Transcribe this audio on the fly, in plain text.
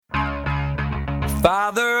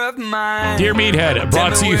Father of mine. Dear Meathead,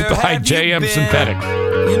 brought to you by JM Synthetics.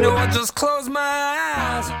 You know, I just close my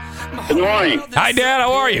eyes. Good morning. Hi, Dad.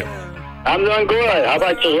 How are you? I'm doing good. How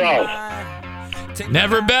about yourself?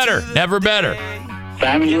 Never better. Never better.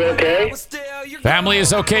 Family okay? Family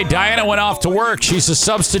is okay. Diana went off to work. She's a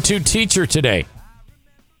substitute teacher today.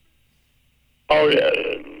 Oh,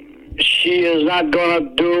 she is not going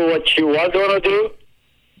to do what she was going to do?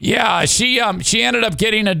 Yeah, she ended up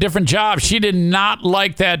getting a different job. She did not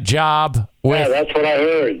like that job. Yeah, that's what I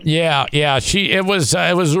heard. Yeah. It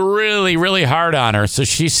was really, really hard on her. So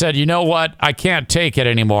she said, "You know what? I can't take it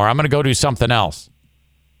anymore. I'm going to go do something else."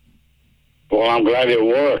 Well, I'm glad it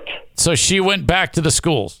worked. So she went back to the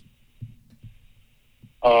schools.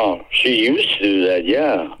 Oh, she used to do that,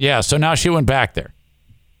 yeah. Yeah. So now she went back there.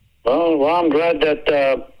 Well, I'm glad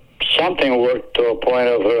that something worked to a point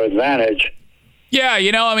of her advantage. Yeah,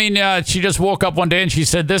 she just woke up one day and she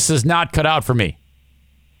said, "This is not cut out for me."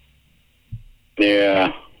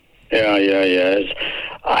 Yeah.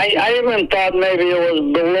 I even thought maybe it was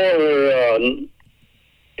below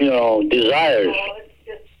her, desires. Oh, it's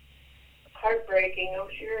just heartbreaking, I'm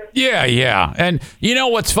sure. Yeah. And you know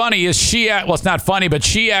what's funny is it's not funny, but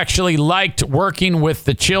she actually liked working with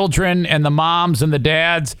the children and the moms and the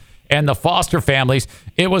dads and the foster families.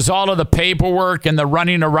 It was all of the paperwork and the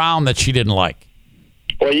running around that she didn't like.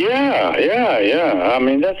 Well, yeah. I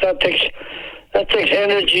mean, that takes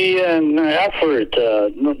energy and effort.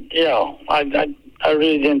 I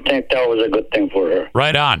really didn't think that was a good thing for her.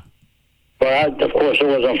 Right on. But of course, it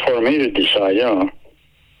wasn't for me to decide.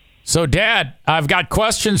 So, Dad, I've got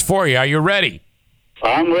questions for you. Are you ready?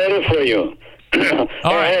 I'm ready for you.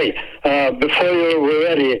 All right. Hey, before we're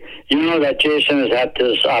ready, you know that Jason has had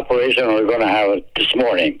this operation. We're going to have it this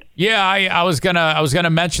morning. Yeah, I was gonna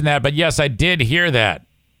mention that, but yes, I did hear that.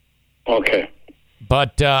 Okay.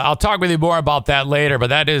 But I'll talk with you more about that later. But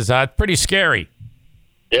that is pretty scary.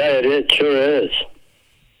 Yeah, it is. Sure is.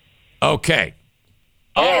 Okay.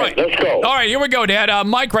 All right, let's go. All right, here we go, Dad.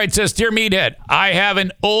 Mike writes this, "Dear Meathead, I have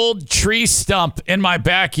an old tree stump in my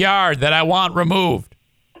backyard that I want removed."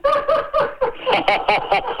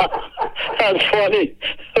 That's funny.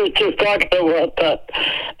 I was just talking about that.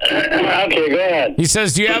 Okay, go ahead. He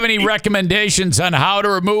says, "Do you have any recommendations on how to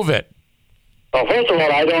remove it?" Well, first of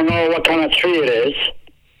all, I don't know what kind of tree it is.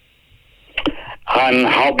 And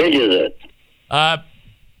how big is it?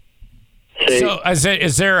 So is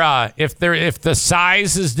there if the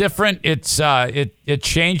size is different, it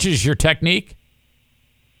changes your technique?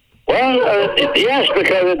 Well, yes,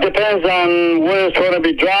 because it depends on where it's going to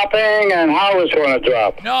be dropping and how it's going to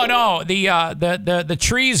drop. No, the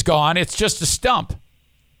tree's gone. It's just a stump.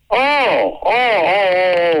 Oh,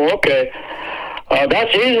 okay.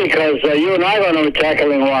 That's easy because you and I are going to be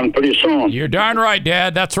tackling one pretty soon. You're darn right,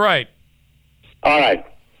 Dad. That's right. All right.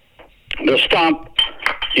 The stump,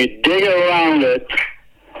 you dig around it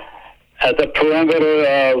at the perimeter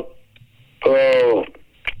of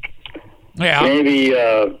maybe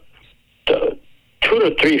 2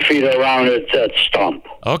 to 3 feet around that stump.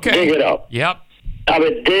 Okay. Dig it up. Yep. I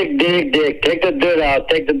would dig. Take the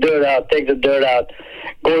dirt out.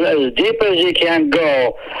 Go as deep as you can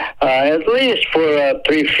go, at least for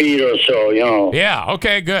 3 feet or so, Yeah,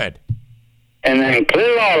 okay, good. And then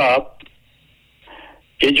clear it all up.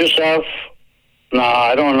 Get yourself,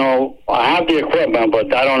 I don't know, I have the equipment,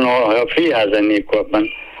 but I don't know if he has any equipment.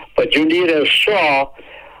 But you need a saw,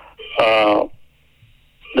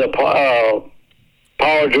 the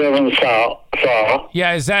power-driven saw.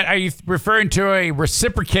 Yeah, are you referring to a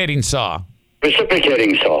reciprocating saw?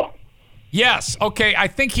 Reciprocating saw. Yes. Okay. I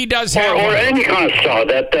think he does have or any kind of saw.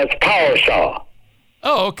 That's power saw.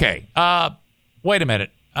 Oh, okay. Wait a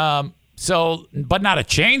minute. But not a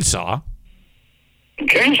chainsaw.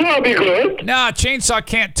 Chainsaw would be good. Nah, chainsaw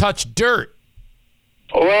can't touch dirt.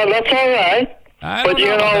 Well, that's all right. But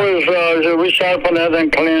we sharpen it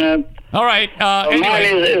and clean it. All right. Mine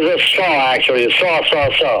is a saw, actually. A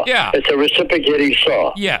saw. Yeah. It's a reciprocating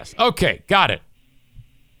saw. Yes. Okay. Got it.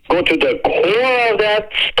 Go to the core of that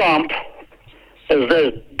stump, as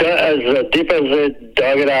deep as they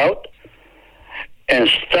dug it out, and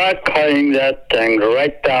start cutting that thing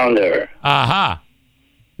right down there. Uh-huh.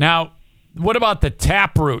 Now, what about the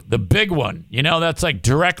taproot, the big one? That's like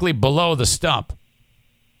directly below the stump.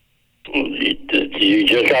 You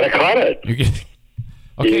just got to cut it.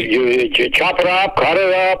 Okay. You chop it up, cut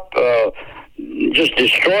it up, just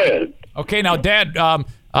destroy it. Okay, now, Dad,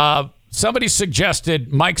 somebody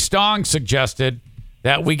suggested, Mike Stong suggested,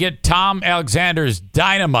 that we get Tom Alexander's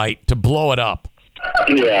dynamite to blow it up.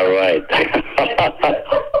 Yeah, right.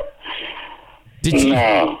 Did you?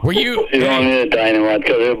 No. Were you? You don't need a dynamite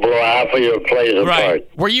because it'll blow half of your place apart.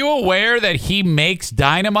 Right. Were you aware that he makes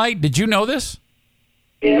dynamite? Did you know this?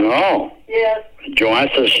 No. Yes. Joanne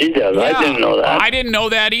says she does. I didn't know that. I didn't know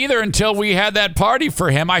that either until we had that party for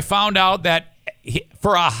him. I found out that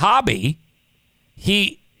for a hobby,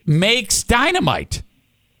 he makes dynamite.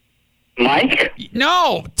 Mike?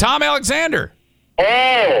 No, Tom Alexander.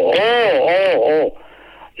 Oh.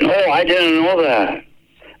 No, I didn't know that.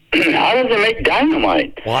 How does it make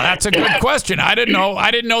dynamite? Well, that's a good question. I didn't know.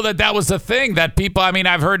 I didn't know that was the thing that people. I mean,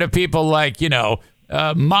 I've heard of people like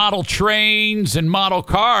model trains and model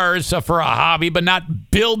cars for a hobby, but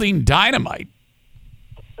not building dynamite.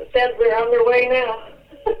 It says they're on their way now.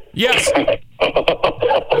 Yes.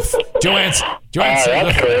 Joanne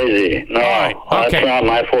That's crazy. No, right, okay. That's not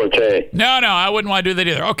my forte. No, I wouldn't want to do that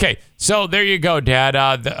either. Okay, so there you go, Dad.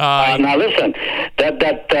 Now listen, that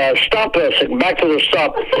stump, back to the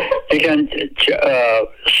stump, you can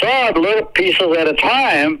saw it little pieces at a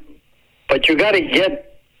time, but you got to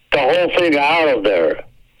get the whole thing out of there.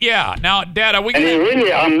 Yeah. Now, Dad, are we? And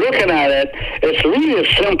I'm looking at it. It's really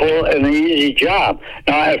a simple and an easy job.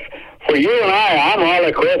 Now, for you and I'm all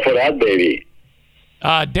equipped for that baby.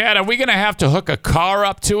 Dad, are we going to have to hook a car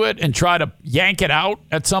up to it and try to yank it out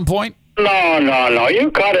at some point? No. You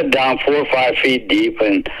cut it down 4 or 5 feet deep,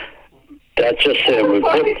 and that's just it.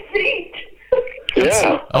 5 feet.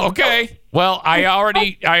 Yeah. Okay. Well, I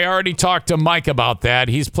already talked to Mike about that.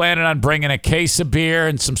 He's planning on bringing a case of beer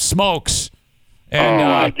and some smokes, and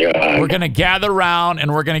my God. we're going to gather around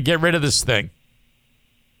and we're going to get rid of this thing.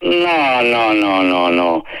 No.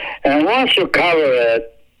 And once you cover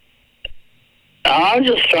it, I'm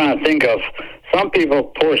just trying to think of, some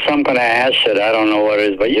people pour some kind of acid. I don't know what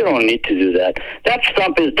it is, but you don't need to do that. That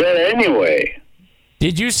stump is dead anyway.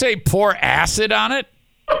 Did you say pour acid on it?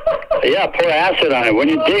 Yeah, pour acid on it. When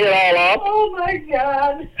you dig it all up Oh my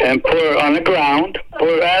God. and pour it on the ground,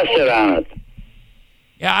 pour acid on it.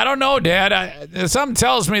 Yeah, I don't know, Dad. Something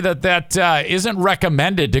tells me that isn't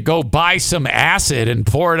recommended to go buy some acid and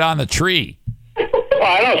pour it on the tree. Well,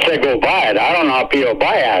 I don't say go buy it. I don't know how people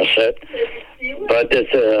buy acid, but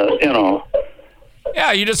it's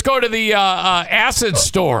Yeah, you just go to the acid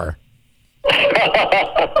store.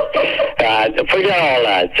 forget all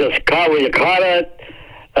that. Just cut it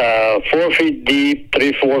 4 feet deep,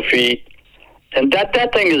 3-4 feet, and that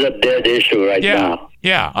thing is a dead issue right now.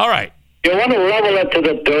 Yeah. All right. You want to level it to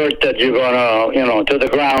the dirt that you're gonna, to the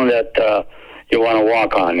ground that you want to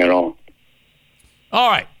walk on. All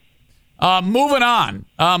right. Moving on.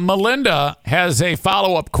 Melinda has a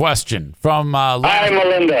follow-up question from Hi,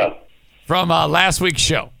 Melinda. from last week's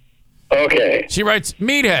show. Okay. She writes,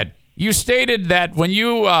 Meathead, you stated that when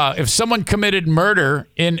if someone committed murder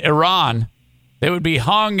in Iran, they would be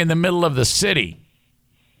hung in the middle of the city.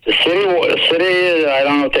 The city, I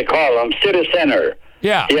don't know what they call them, city center.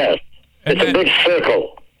 Yeah. Yes. It's a big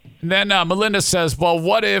circle. And then Melinda says, well,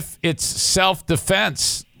 what if it's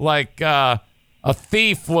self-defense? Like a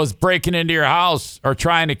thief was breaking into your house or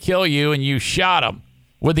trying to kill you and you shot him.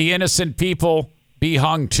 Would the innocent people be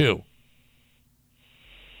hung too?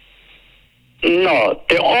 No.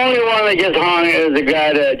 The only one that gets hung is the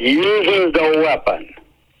guy that uses the weapon.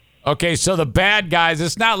 Okay, so the bad guys,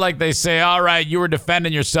 it's not like they say, all right, you were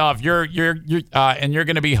defending yourself. You're and you're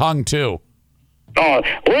going to be hung too. Oh,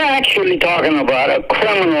 we're actually talking about a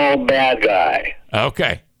criminal bad guy.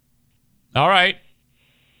 Okay. All right.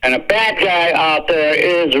 And a bad guy out there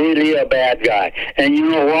is really a bad guy. And you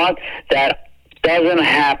know what? That doesn't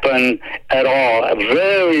happen at all.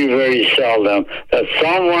 Very, very seldom that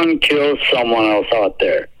someone kills someone else out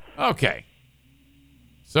there. Okay.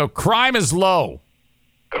 So crime is low.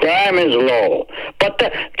 Crime is low. But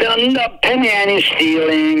the penny ante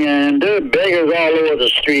stealing and there are beggars all over the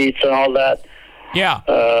streets and all that. Yeah.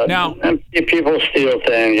 Now, and people steal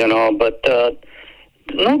things, but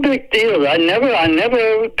no big deal. I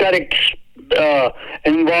never got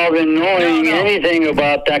involved in knowing anything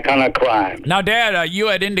about that kind of crime. Now, Dad, you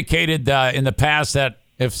had indicated in the past that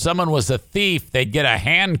if someone was a thief, they'd get a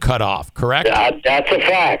hand cut off, correct? That's a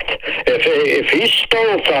fact. If he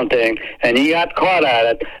stole something and he got caught at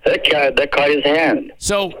it, they cut his hand.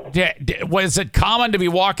 So, was it common to be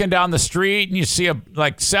walking down the street and you see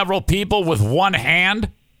several people with one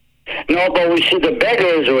hand? No, but we see the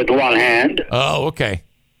beggars with one hand. Oh, okay.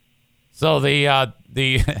 So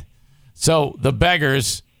so the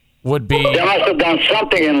beggars would be. They must have done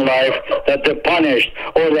something in life that they're punished,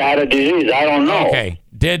 or they had a disease. I don't know. Okay.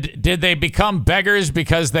 Did they become beggars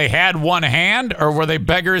because they had one hand, or were they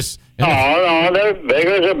beggars? No, they're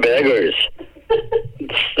beggars are beggars.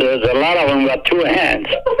 there's a lot of them got two hands.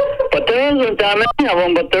 But there isn't that many of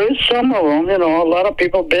them, but there is some of them. A lot of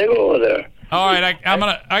people beg over there. All right,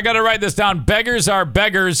 I got to write this down. Beggars are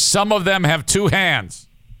beggars. Some of them have two hands.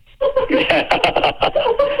 A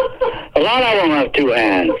lot of them have two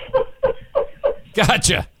hands.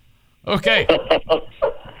 Gotcha. Okay.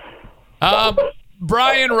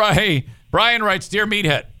 Brian writes, Dear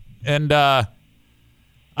Meathead, and I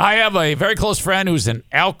have a very close friend who's an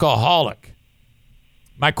alcoholic.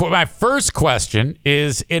 My first question,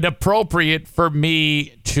 is it appropriate for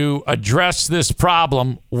me to address this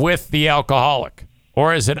problem with the alcoholic?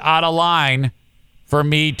 Or is it out of line for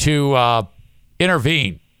me to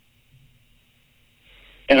intervene?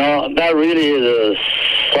 That really is a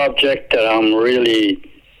subject that I'm really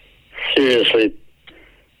seriously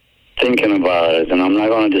thinking about it, and I'm not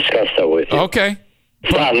going to discuss that with you. Okay.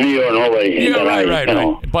 It's not me or nobody. Yeah,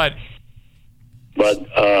 right. But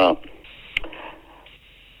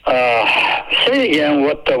say again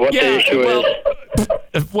what the issue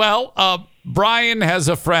is. Well, Brian has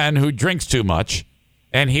a friend who drinks too much,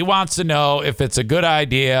 and he wants to know if it's a good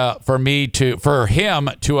idea for him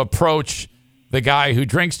to approach the guy who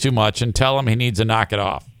drinks too much and tell him he needs to knock it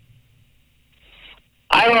off.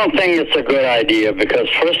 I don't think it's a good idea because,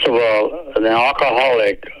 first of all, an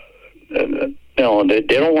alcoholic, they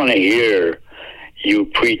don't want to hear you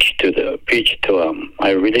preach to them.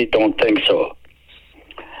 I really don't think so.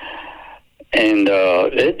 And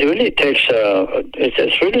it really takes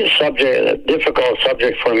it's really a difficult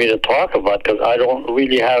subject for me to talk about because I don't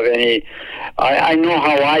really have any. I know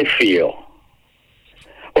how I feel.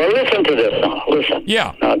 Well, listen to this now. Listen.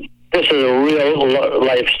 Yeah. Now, this is a real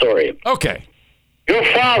life story. Okay. Your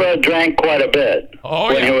father drank quite a bit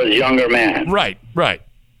when he was a younger man. Right.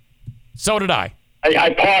 So did I.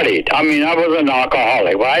 I partied. I mean, I was an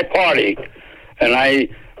alcoholic, but I partied, and I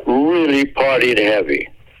really partied heavy.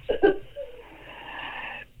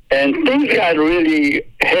 And things got really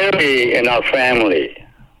heavy in our family,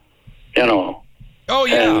 Oh,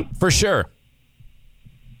 yeah, for sure.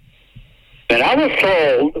 And I was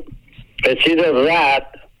told it's either that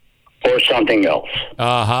or something else.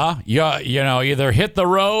 Uh-huh. Either hit the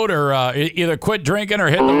road or either quit drinking or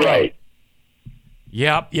hit the road. Right.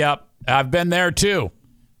 Yep. I've been there too.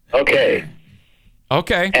 Okay.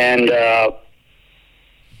 And I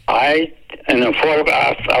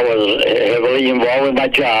was heavily involved with my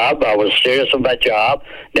job. I was serious with my job.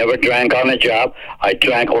 Never drank on the job. I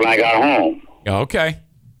drank when I got home. Okay.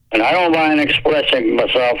 And I don't mind expressing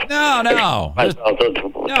myself. No. Myself to the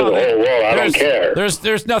whole world. I don't care.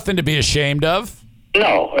 There's nothing to be ashamed of.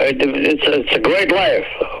 No, it's a great life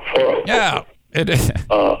for. Yeah. It is.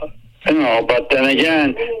 But then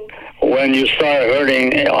again, when you start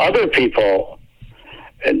hurting other people,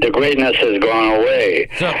 the greatness has gone away.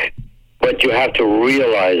 So, but you have to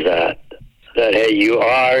realize that hey, you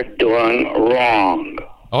are doing wrong.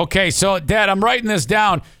 Okay, so Dad, I'm writing this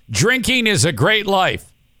down. Drinking is a great life.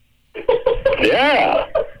 Yeah.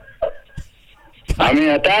 I mean,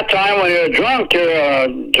 at that time when you're drunk,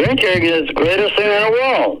 drinking is the greatest thing in the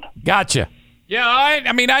world. Gotcha. Yeah,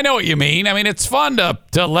 I know what you mean. I mean, it's fun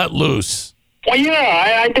to let loose. Well,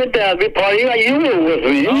 yeah, I did that. We partied. You were with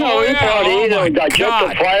me. We partied. I jumped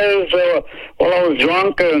the fires while I was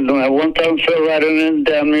drunk, and one time fell right in and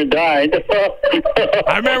damn near died.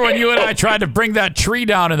 I remember when you and I tried to bring that tree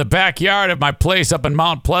down in the backyard of my place up in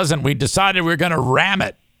Mount Pleasant. We decided we were going to ram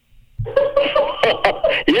it.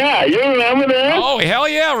 Yeah, you remember that? Oh, hell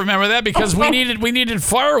yeah, I remember that because we needed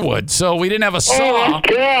firewood, so we didn't have a saw. Oh,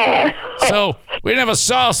 God. So we didn't have a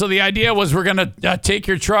saw, so the idea was we're going to take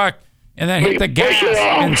your truck and then hit the gas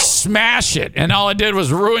and smash it, and all it did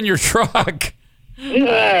was ruin your truck.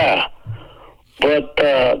 Yeah. But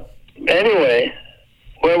anyway,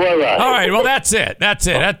 where was I? All right, well, that's it. That's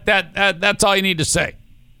all you need to say.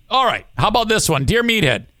 All right, how about this one? Dear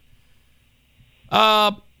Meathead,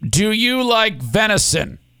 do you like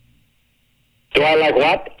venison? Do I like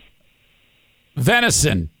what?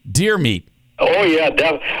 Venison, deer meat. Oh, yeah.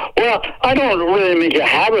 Well, I don't really make a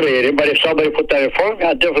habit of it, but if somebody put that in front of me,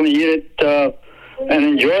 I'd definitely eat it and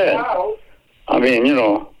enjoy it. I mean,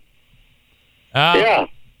 yeah.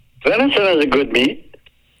 Venison is a good meat.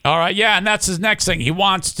 All right, yeah, and that's his next thing. He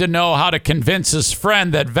wants to know how to convince his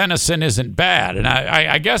friend that venison isn't bad. And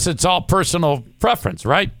I guess it's all personal preference,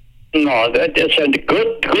 right? No, it's a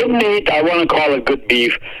good meat. I want to call it good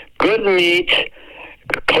beef. Good meat,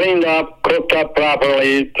 cleaned up, cooked up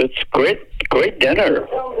properly. It's great dinner.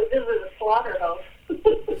 Tell them to visit a slaughterhouse.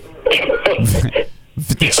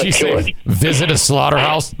 Did she say visit a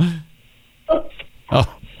slaughterhouse? Oh.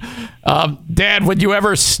 Dad, would you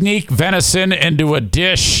ever sneak venison into a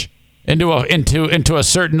dish into a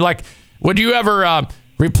certain, like, would you ever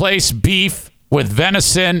replace beef with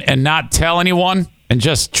venison and not tell anyone and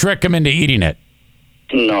just trick them into eating it?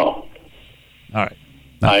 No. All right.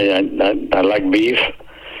 I like beef,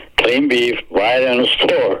 clean beef, buy it in the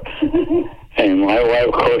store. And my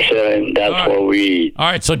wife cooks it, and that's what we eat. All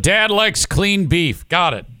right, so Dad likes clean beef.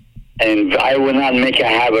 Got it. And I would not make a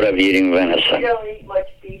habit of eating venison. We don't eat much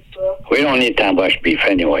beef, though. We don't eat that much beef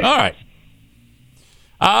anyway. All right.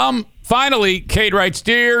 Finally, Kate writes,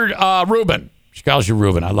 Dear Reuben. She calls you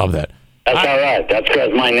Reuben. I love that. That's all right.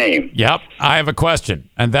 That's my name. Yep. I have a question,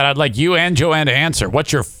 and that I'd like you and Joanne to answer.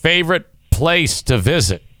 What's your favorite place to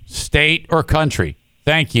visit, state or country?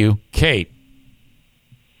 Thank you, Kate.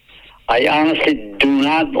 I honestly do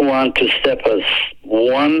not want to step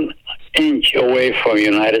 1 inch away from the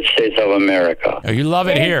United States of America. Oh, you love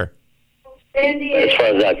it here. San Diego. As far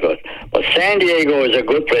as that goes. But San Diego is a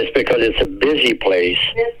good place because it's a busy place.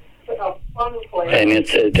 It's a fun place. And it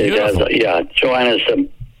has, Joanna's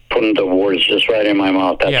putting the words just right in my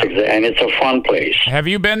mouth. That's exactly, and it's a fun place. Have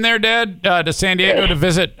you been there, Dad, to San Diego to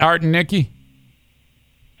visit Art and Nikki?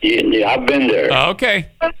 Yeah, I've been there. Okay.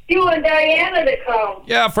 You and Diana to come.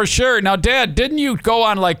 Yeah, for sure. Now, Dad, didn't you go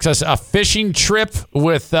on like a fishing trip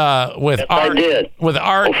with Art? I did. With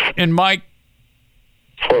Art and Mike.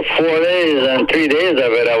 For 4 days, and 3 days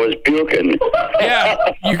of it, I was puking.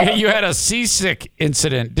 Yeah, you had a seasick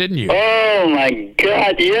incident, didn't you? Oh my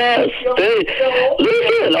God! Yes.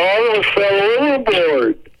 Listen, all of us fell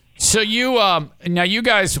overboard. So you now you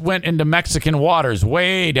guys went into Mexican waters,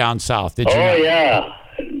 way down south, did you? Oh yeah.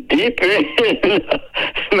 Deep in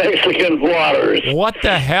Mexican waters. What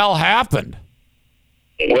the hell happened?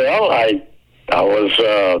 Well, I was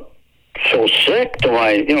so sick to my,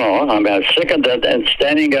 I was sick of that and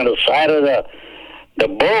standing on the side of the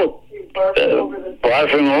boat,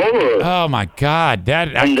 barfing over. Oh my God,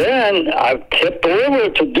 and then I tipped over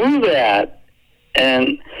to do that,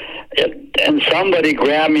 and somebody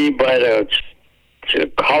grabbed me by the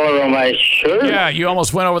collar of my shirt. Yeah, you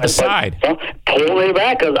almost went over the side. Pulled me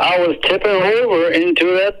back because I was tipping over into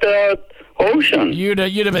that ocean. You'd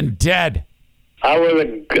have been dead. I was a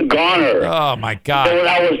goner. Oh my God! So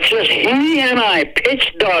I was just he and I,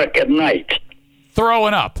 pitch dark at night,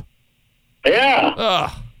 throwing up. Yeah.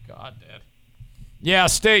 Oh God, Dad. Yeah,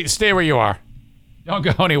 stay where you are. Don't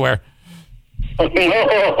go anywhere.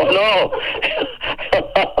 No.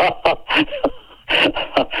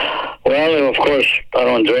 Well, of course, I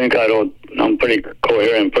don't drink. I'm a pretty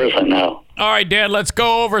coherent person now. All right, Dad, let's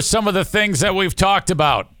go over some of the things that we've talked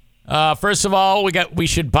about. First of all, we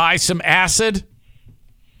should buy some acid.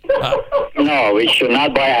 No, we should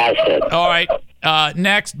not buy acid. All right.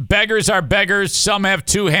 Next, beggars are beggars. Some have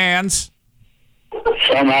 2 hands.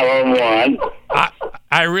 Some have one.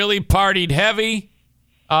 I really partied heavy.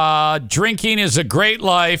 Drinking is a great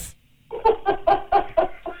life.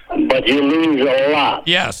 But you lose a lot.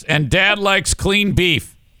 Yes, and Dad likes clean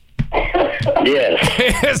beef. Yes.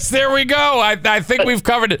 Yes, there we go. I think we've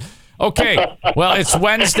covered it. Okay, well, it's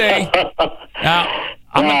Wednesday.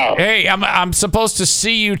 I'm supposed to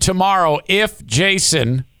see you tomorrow if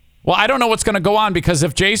Jason... Well, I don't know what's going to go on because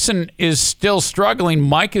if Jason is still struggling,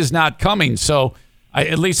 Mike is not coming. So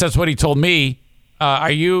at least that's what he told me.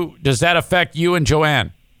 Does that affect you and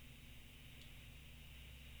Joanne?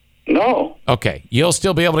 No. Okay. You'll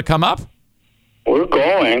still be able to come up? We're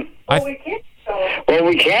going. We can't go. Well,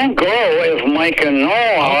 we can't go if Mike can know.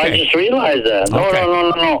 Okay. I just realized that.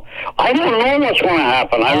 No. I don't know what's going to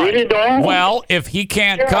happen. I really don't. Well, if he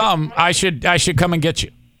can't come, I should come and get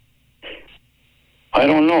you. I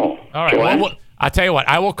don't know. All right. Well, I'll tell you what.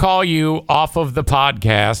 I will call you off of the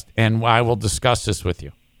podcast, and I will discuss this with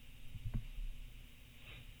you.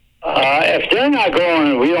 If they're not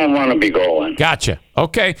going, we don't want to be going. Gotcha.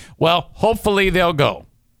 Okay. Well, hopefully they'll go.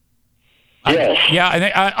 Yes.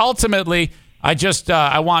 And ultimately,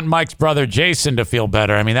 I want Mike's brother Jason to feel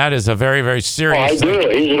better. I mean, that is a very, very serious thing. I do.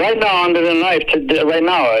 He's right now under the knife right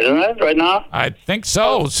now, isn't it? Right now? I think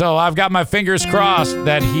so. So I've got my fingers crossed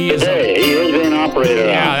that he is. Today, he is being operated on.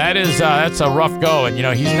 Yeah, that's a rough go. And,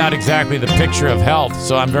 he's not exactly the picture of health.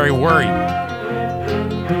 So I'm very worried.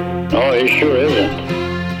 No, he sure isn't.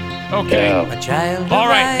 Okay. Yeah. All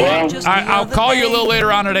right. Well, I'll call you a little later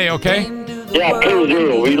on today, okay? Yeah, please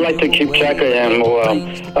do. We'd like to keep track of him.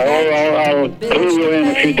 I'll clue you in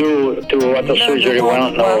if you do to what the surgery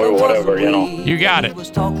went or whatever, You got it.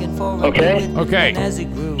 Okay? Okay. Say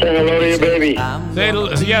hello to your baby.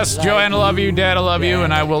 Yes, Joanne, I love you. Dad, I love you,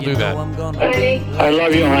 and I will do that. I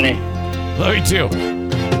love you, honey. Love you too.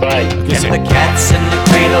 Bye. And the cat's in the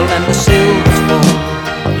cradle and the silver